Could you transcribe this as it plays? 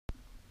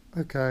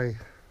Okay,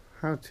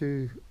 how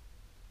to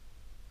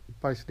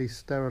basically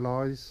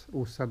sterilize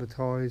or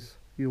sanitize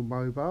your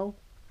mobile.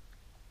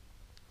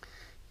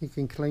 You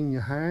can clean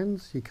your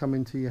hands. You come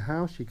into your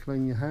house, you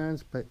clean your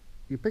hands, but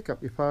you pick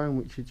up your phone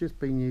which you've just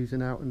been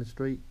using out in the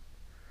street,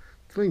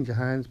 cleaned your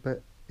hands,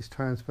 but it's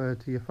transferred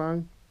to your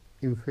phone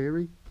in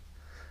theory.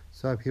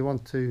 So if you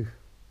want to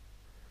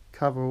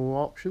cover all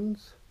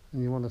options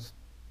and you want to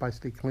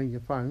basically clean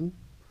your phone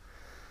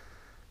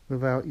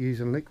without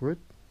using liquid,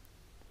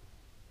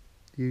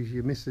 use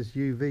your Mrs.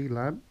 UV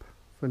lamp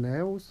for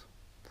nails.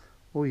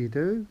 All you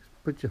do is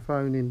put your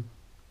phone in,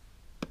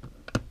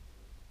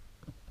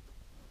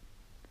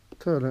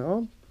 turn it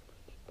on,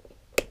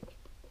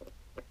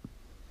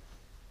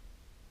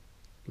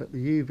 let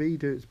the UV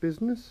do its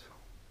business.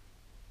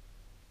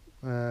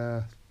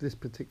 This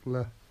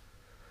particular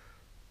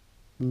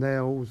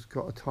nail's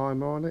got a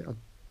timer on it. I'm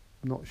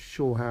not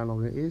sure how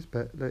long it is,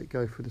 but let it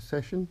go through the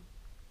session.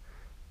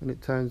 When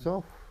it turns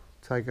off,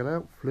 take it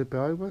out, flip it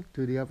over,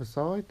 do the other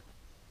side,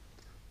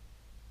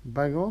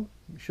 bang on,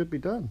 it should be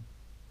done.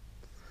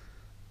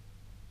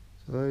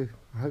 So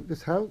I hope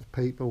this helps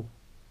people.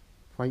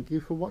 Thank you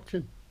for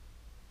watching.